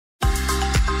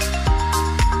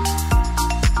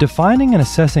Defining and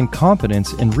Assessing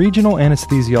Competence in Regional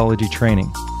Anesthesiology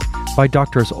Training by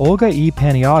Drs. Olga E.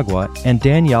 Paniagua and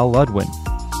Danielle Ludwin.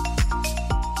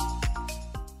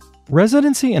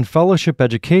 Residency and fellowship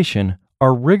education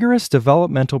are rigorous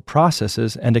developmental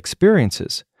processes and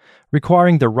experiences,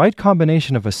 requiring the right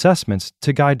combination of assessments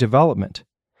to guide development.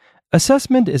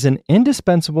 Assessment is an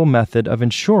indispensable method of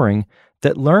ensuring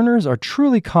that learners are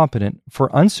truly competent for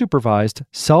unsupervised,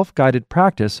 self-guided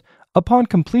practice upon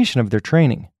completion of their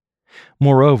training.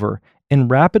 Moreover, in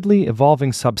rapidly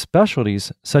evolving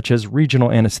subspecialties such as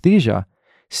regional anesthesia,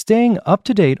 staying up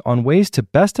to date on ways to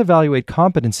best evaluate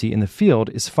competency in the field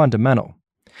is fundamental.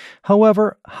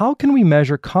 However, how can we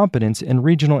measure competence in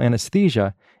regional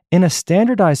anesthesia in a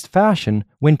standardized fashion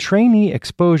when trainee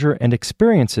exposure and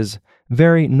experiences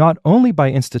vary not only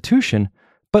by institution,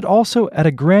 but also at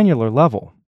a granular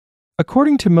level?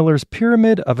 According to Miller's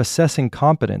Pyramid of Assessing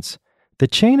Competence, the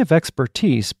chain of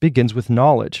expertise begins with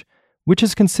knowledge, which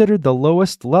is considered the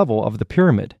lowest level of the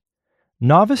pyramid.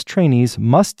 Novice trainees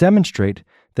must demonstrate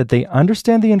that they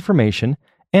understand the information,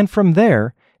 and from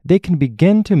there, they can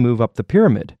begin to move up the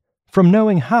pyramid, from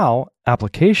knowing how,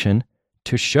 application,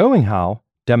 to showing how,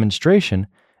 demonstration,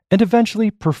 and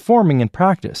eventually performing in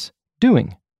practice,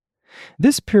 doing.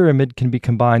 This pyramid can be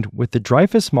combined with the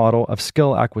Dreyfus model of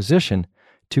skill acquisition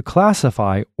to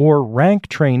classify or rank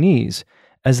trainees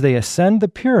as they ascend the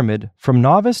pyramid from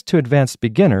novice to advanced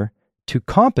beginner to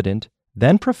competent,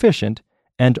 then proficient,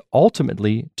 and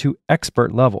ultimately to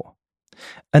expert level.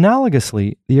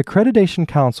 Analogously, the Accreditation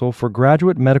Council for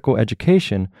Graduate Medical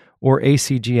Education, or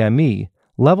ACGME,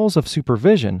 levels of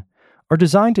supervision are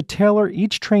designed to tailor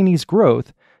each trainee's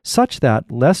growth such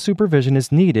that less supervision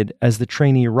is needed as the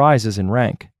trainee rises in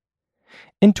rank.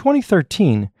 In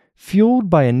 2013, fueled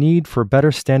by a need for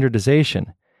better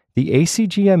standardization, the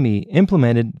ACGME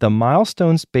implemented the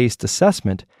milestones-based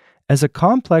assessment as a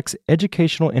complex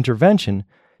educational intervention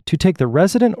to take the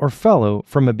resident or fellow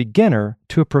from a beginner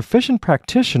to a proficient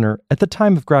practitioner at the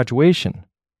time of graduation.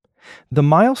 The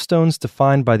milestones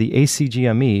defined by the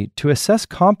ACGME to assess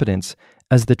competence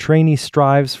as the trainee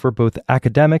strives for both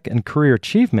academic and career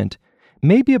achievement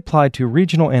may be applied to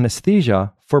regional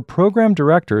anesthesia for program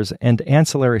directors and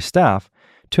ancillary staff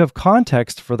to have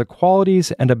context for the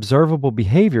qualities and observable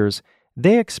behaviors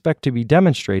they expect to be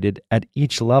demonstrated at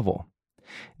each level.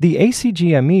 The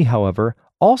ACGME, however,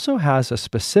 also has a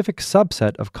specific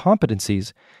subset of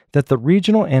competencies that the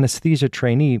regional anesthesia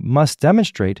trainee must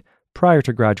demonstrate prior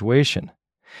to graduation.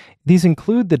 These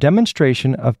include the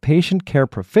demonstration of patient care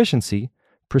proficiency,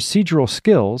 procedural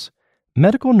skills,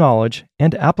 medical knowledge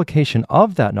and application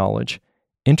of that knowledge,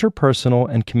 interpersonal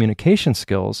and communication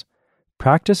skills,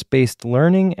 practice-based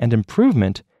learning and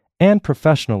improvement, and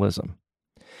professionalism.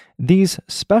 These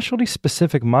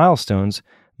specialty-specific milestones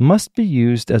must be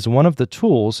used as one of the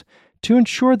tools to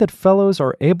ensure that fellows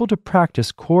are able to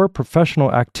practice core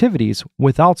professional activities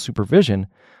without supervision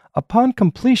upon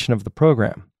completion of the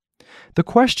program. The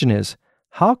question is,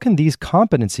 how can these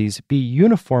competencies be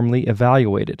uniformly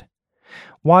evaluated?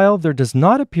 While there does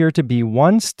not appear to be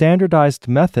one standardized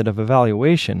method of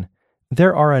evaluation,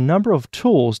 there are a number of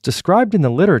tools described in the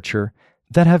literature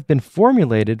that have been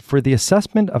formulated for the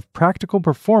assessment of practical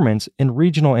performance in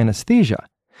regional anesthesia,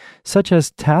 such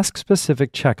as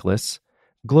task-specific checklists,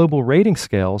 global rating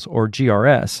scales or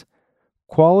GRS,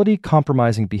 quality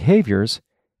compromising behaviors,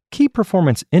 key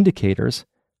performance indicators,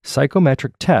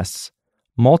 psychometric tests,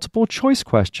 multiple choice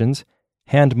questions,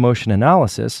 hand motion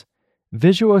analysis,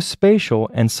 visuospatial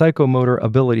and psychomotor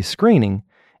ability screening,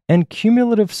 and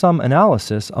cumulative sum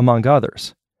analysis, among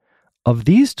others. Of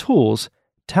these tools,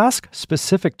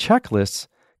 task-specific checklists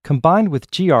combined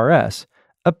with GRS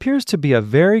appears to be a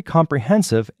very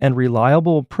comprehensive and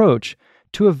reliable approach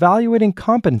to evaluating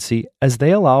competency as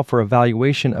they allow for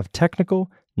evaluation of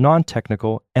technical,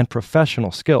 non-technical, and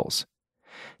professional skills.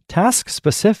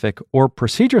 Task-specific or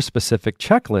procedure-specific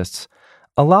checklists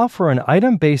allow for an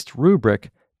item-based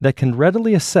rubric that can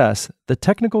readily assess the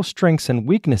technical strengths and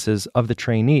weaknesses of the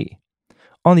trainee.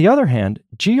 On the other hand,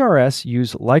 GRS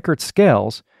use Likert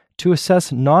scales to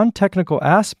assess non-technical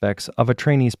aspects of a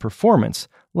trainee's performance,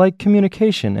 like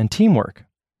communication and teamwork.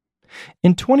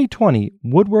 In 2020,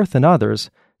 Woodworth and others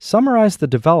summarized the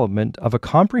development of a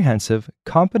comprehensive,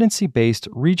 competency-based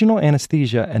regional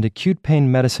anesthesia and acute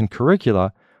pain medicine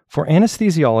curricula for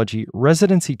anesthesiology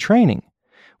residency training,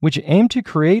 which aim to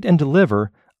create and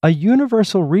deliver a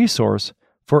universal resource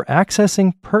for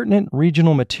accessing pertinent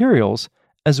regional materials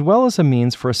as well as a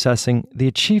means for assessing the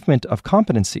achievement of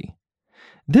competency.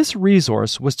 This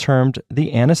resource was termed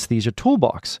the Anesthesia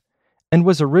Toolbox and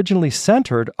was originally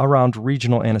centered around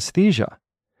regional anesthesia.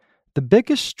 The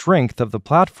biggest strength of the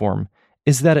platform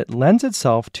is that it lends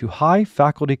itself to high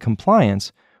faculty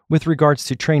compliance with regards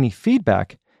to trainee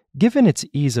feedback, given its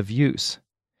ease of use.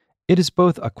 It is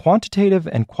both a quantitative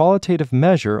and qualitative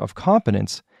measure of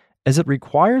competence, as it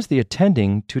requires the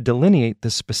attending to delineate the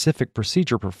specific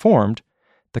procedure performed,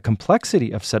 the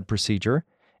complexity of said procedure,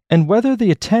 and whether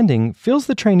the attending feels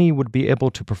the trainee would be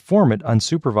able to perform it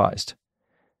unsupervised.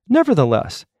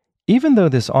 Nevertheless, even though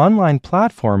this online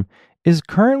platform is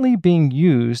currently being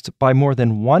used by more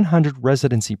than 100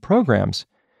 residency programs,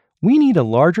 we need a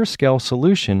larger scale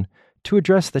solution to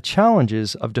address the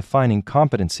challenges of defining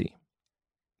competency.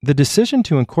 The decision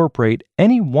to incorporate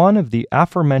any one of the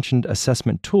aforementioned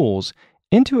assessment tools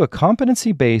into a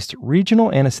competency-based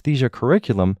regional anesthesia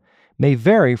curriculum may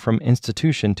vary from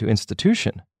institution to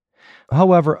institution.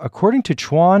 However, according to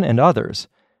Chuan and others,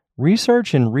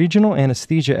 research in regional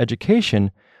anesthesia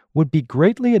education would be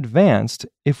greatly advanced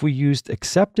if we used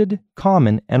accepted,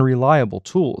 common, and reliable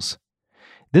tools.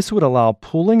 This would allow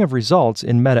pooling of results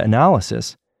in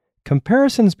meta-analysis,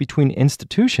 comparisons between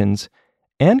institutions,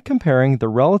 and comparing the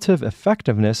relative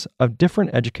effectiveness of different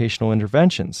educational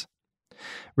interventions.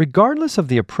 Regardless of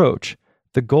the approach,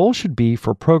 the goal should be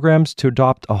for programs to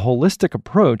adopt a holistic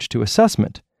approach to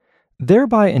assessment,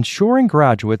 thereby ensuring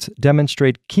graduates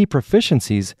demonstrate key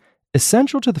proficiencies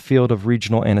essential to the field of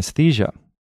regional anesthesia.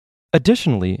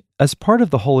 Additionally, as part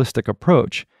of the holistic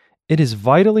approach, it is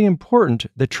vitally important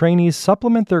that trainees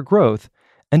supplement their growth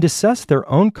and assess their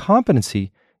own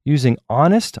competency using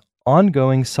honest,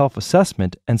 ongoing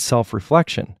self-assessment and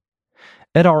self-reflection.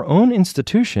 At our own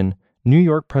institution, New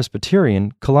York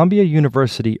Presbyterian Columbia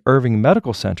University Irving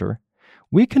Medical Center,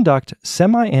 we conduct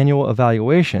semi-annual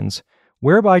evaluations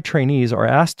whereby trainees are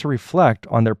asked to reflect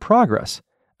on their progress,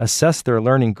 assess their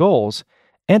learning goals,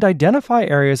 and identify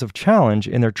areas of challenge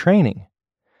in their training.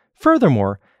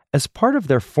 Furthermore, as part of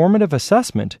their formative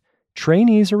assessment,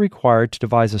 trainees are required to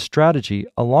devise a strategy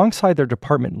alongside their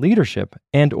department leadership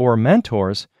and/or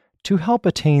mentors to help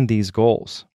attain these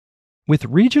goals. With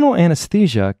regional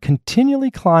anesthesia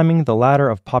continually climbing the ladder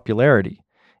of popularity,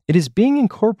 it is being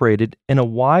incorporated in a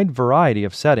wide variety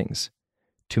of settings.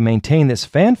 To maintain this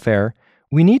fanfare,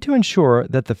 we need to ensure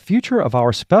that the future of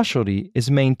our specialty is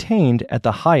maintained at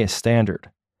the highest standard.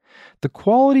 The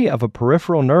quality of a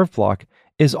peripheral nerve block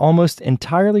is almost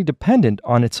entirely dependent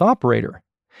on its operator,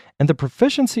 and the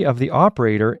proficiency of the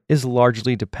operator is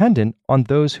largely dependent on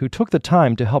those who took the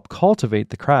time to help cultivate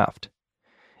the craft.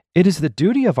 It is the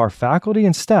duty of our faculty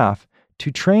and staff to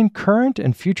train current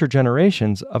and future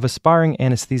generations of aspiring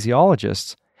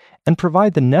anesthesiologists and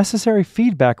provide the necessary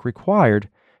feedback required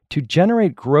to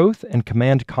generate growth and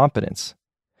command competence.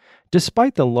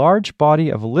 Despite the large body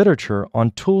of literature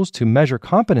on tools to measure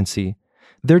competency,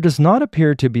 there does not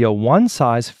appear to be a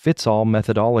one-size-fits-all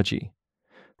methodology.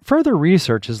 Further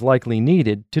research is likely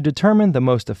needed to determine the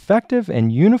most effective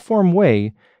and uniform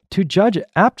way to judge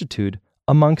aptitude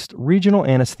amongst regional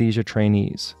anesthesia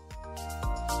trainees.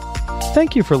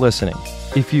 Thank you for listening.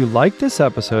 If you like this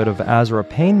episode of Azra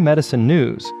Pain Medicine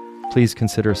News, please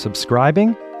consider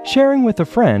subscribing, sharing with a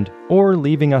friend, or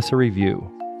leaving us a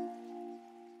review.